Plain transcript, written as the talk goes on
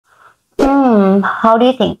How do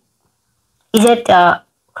you think? Is it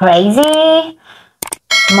crazy,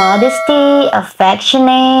 modesty,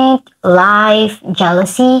 affectionate, life,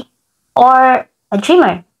 jealousy, or a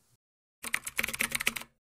dreamer?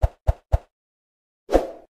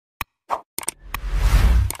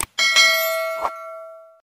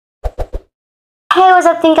 Hey, what's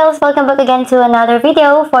up, Tingkles? Welcome back again to another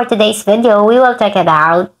video. For today's video, we will talk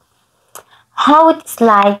about how it's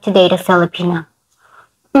like to date a Filipina.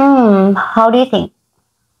 How do you think?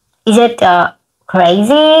 Is it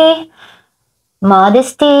crazy,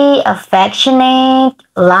 modesty, affectionate,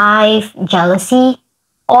 life, jealousy,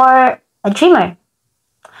 or a dreamer?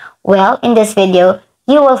 Well, in this video,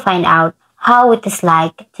 you will find out how it is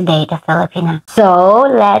like to date a Filipina. So,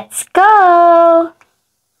 let's go!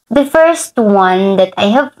 The first one that I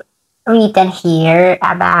have written here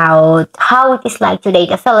about how it is like to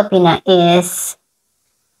date a Filipina is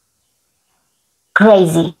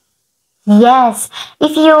crazy. Yes,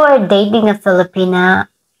 if you are dating a Filipina,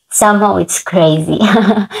 somehow it's crazy.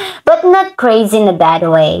 But not crazy in a bad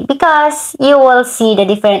way, because you will see the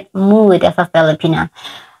different mood of a Filipina.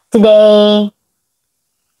 Today,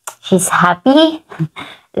 she's happy.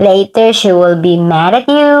 Later, she will be mad at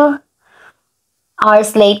you.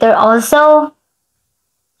 Hours later also,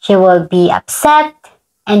 she will be upset.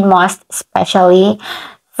 And most especially,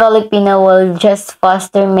 Filipino will just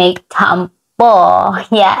faster make tampo.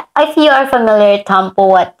 Yeah, if you are familiar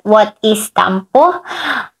tampo, what is tampo?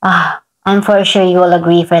 I'm for sure you will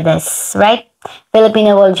agree for this, right?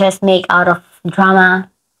 Filipino will just make out of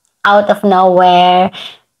drama, out of nowhere,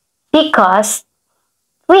 because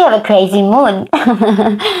we have a crazy mood.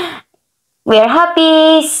 We are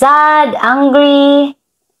happy, sad, angry,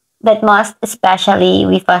 but most especially,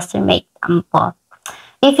 we faster make tampo.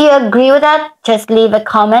 If you agree with that, just leave a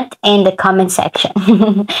comment in the comment section.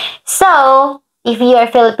 So, if your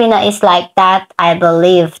Filipina is like that, I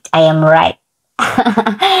believe I am right.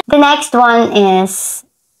 The next one is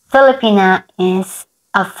Filipina is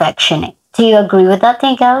affectionate. Do you agree with that,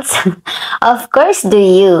 Tingkles? Of course, do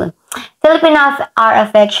you? Filipinos are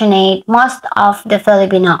affectionate. Most of the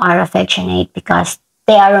Filipino are affectionate because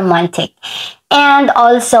they are romantic. And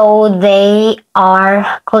also, they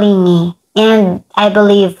are clingy. And I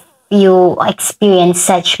believe you experience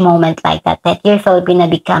such moment like that your Filipina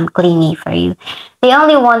become clingy for you. They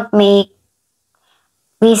only want make,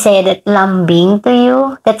 we say that lambing to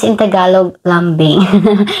you. That's in Tagalog, lambing.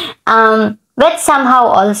 But somehow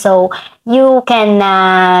also, you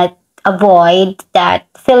cannot avoid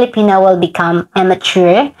that Filipina will become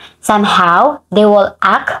immature. Somehow, they will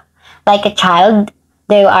act like a child.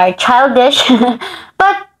 They are childish.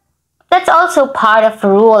 But that's also part of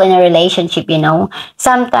rule in a relationship, you know.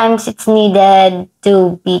 Sometimes it's needed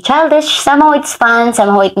to be childish. Somehow it's fun.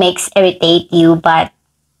 Somehow it makes irritate you. But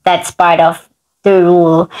that's part of the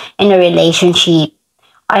rule in a relationship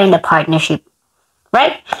or in a partnership,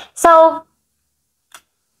 right? So,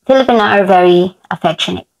 Filipino are very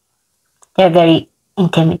affectionate. They're very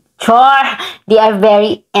intimate. Sure, they are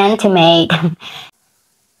very intimate.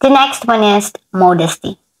 The next one is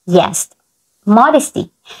modesty. Yes,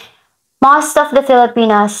 modesty. Most of the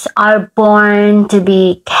Filipinos are born to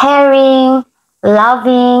be caring,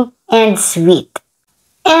 loving, and sweet.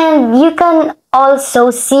 And you can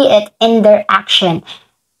also see it in their action.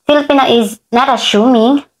 Filipino is not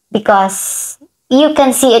assuming because you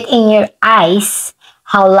can see it in your eyes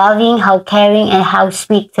how loving, how caring, and how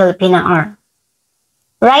sweet Filipino are.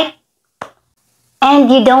 Right?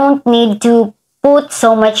 And you don't need to put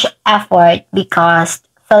so much effort because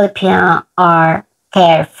Filipino are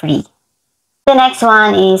carefree. The next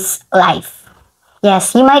one is life.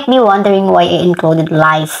 Yes, you might be wondering why I included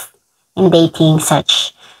life in dating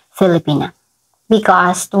such Filipina.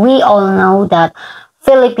 Because we all know that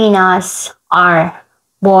Filipinos are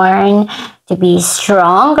born to be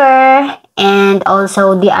stronger, and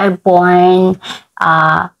also they are born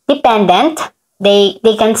dependent. They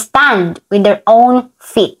can stand with their own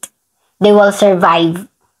feet. They will survive.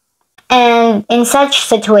 And in such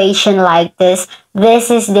situation like this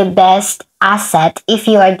is the best asset if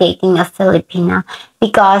you are dating a Filipina,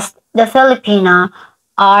 because the Filipina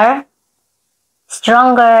are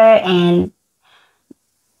stronger and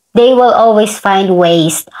they will always find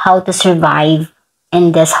ways how to survive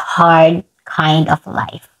in this hard kind of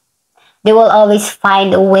life. They will always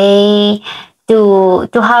find a way to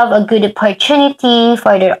have a good opportunity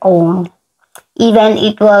for their own. Even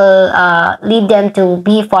it will lead them to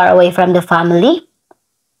be far away from the family.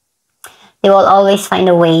 They will always find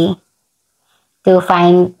a way to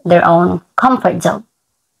find their own comfort zone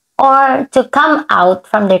or to come out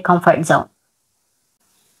from their comfort zone.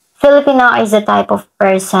 Filipino is the type of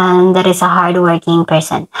person that is a hardworking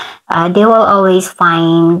person. They will always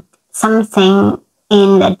find something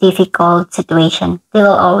in a difficult situation. They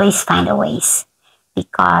will always find a ways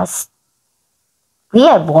because we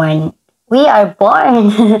are born. We are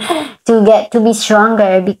born to be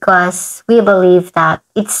stronger because we believe that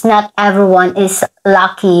it's not everyone is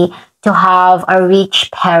lucky to have a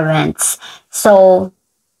rich parents. So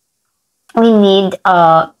we need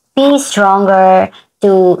be stronger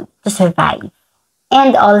to survive.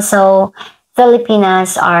 And also,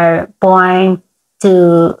 Filipinas are born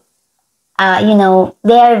to,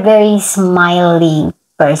 they are very smiling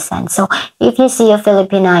person. So if you see a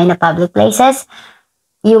Filipina in the public places,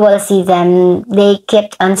 you will see them, they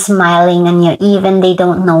kept on smiling on you, even they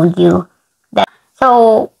don't know you.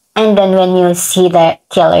 So, and then when you see the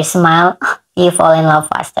killer smile, you fall in love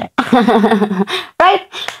faster. Right?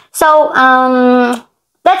 So,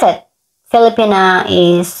 that's it. Filipina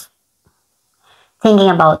is thinking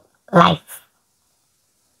about life.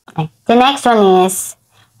 Okay. The next one is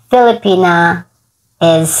Filipina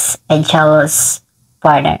is a jealous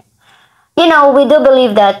partner. We do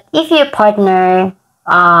believe that if your partner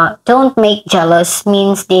don't make jealous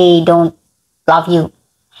means they don't love you.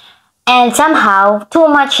 And somehow, too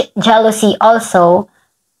much jealousy also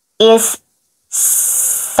is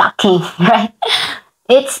sucking, right?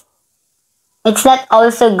 It's it's not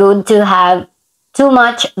also good to have too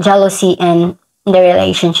much jealousy in the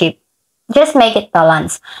relationship. Just make it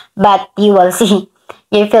balance. But you will see,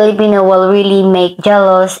 your Filipino will really make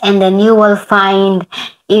jealous, and then you will find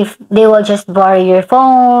if they will just borrow your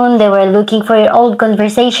phone, they were looking for your old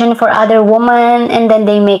conversation for other women, and then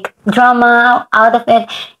they make drama out of it.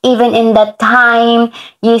 Even in that time,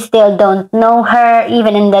 you still don't know her.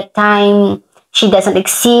 Even in that time, she doesn't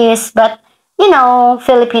exist. But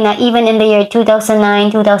Filipina, even in the year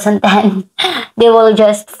 2009, 2010, they will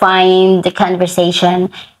just find the conversation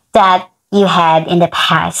that you had in the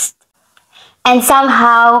past. And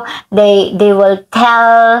somehow they will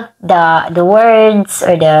tell the words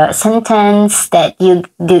or the sentence that you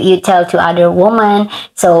tell to other woman.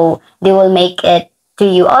 So they will make it to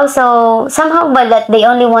you also somehow, but that they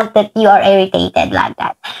only want that you are irritated like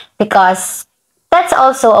that. Because that's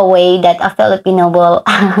also a way that a Filipino will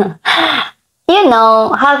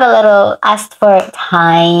have a little asked for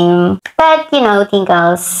time. But,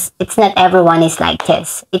 Tingkles, it's not everyone is like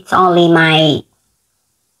this. It's only my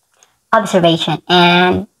observation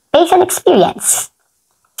and based on experience.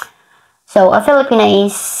 So, a Filipina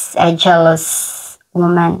is a jealous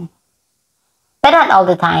woman. But not all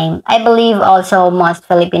the time. I believe also most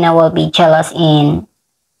Filipino will be jealous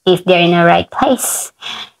if they're in the right place.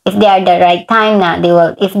 If they are the right time now, they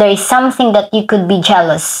will. If there is something that you could be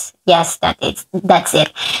jealous, yes, that's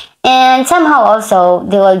it. And somehow also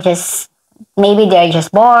they will just, maybe they're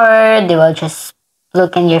just bored. They will just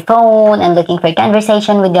look in your phone and looking for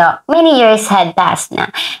conversation with the many years had passed now,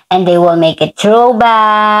 and they will make it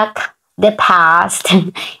throwback the past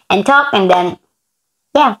and talk, and then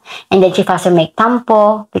and then she faster make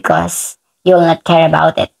tampo because you will not care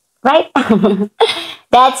about it, right?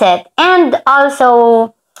 That's it. And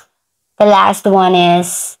also, the last one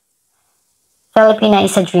is Filipina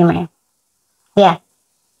is a dreamer. Yeah.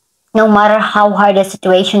 No matter how hard the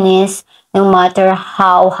situation is, no matter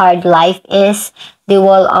how hard life is, they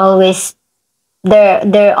will always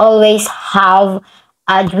they always have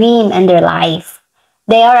a dream in their life.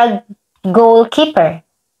 They are a goalkeeper.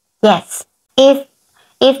 Yes. If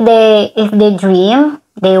they dream,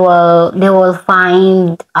 they will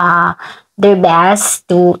find their best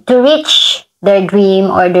to reach their dream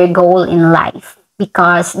or their goal in life,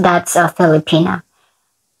 because that's a Filipina.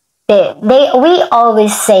 We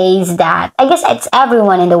always says that, I guess it's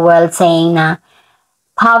everyone in the world saying na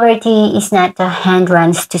poverty is not a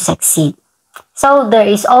hindrance to succeed. So there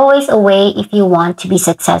is always a way if you want to be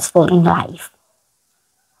successful in life,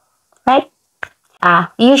 right?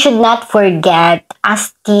 You should not forget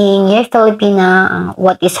asking your Filipina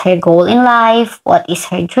what is her goal in life, what is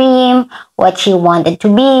her dream, what she wanted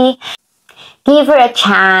to be. Give her a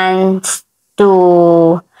chance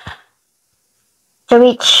to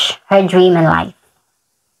reach her dream in life.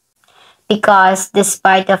 Because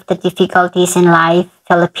despite of the difficulties in life,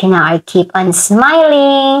 Filipina are keep on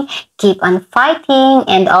smiling, keep on fighting,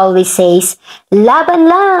 and always says, laban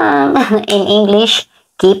lang. In English,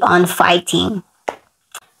 keep on fighting.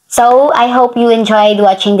 So, I hope you enjoyed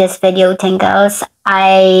watching this video, Tingkles.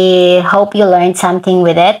 I hope you learned something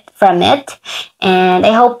from it. And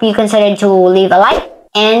I hope you consider to leave a like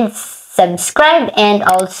and subscribe, and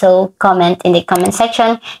also comment in the comment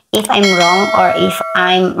section if I'm wrong or if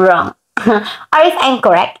I'm wrong. or if I'm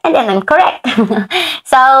correct, and then I'm correct.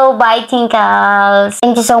 So, bye, Tinkles.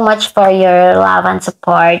 Thank you so much for your love and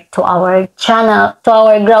support to our channel, to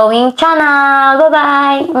our growing channel.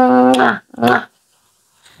 Bye-bye.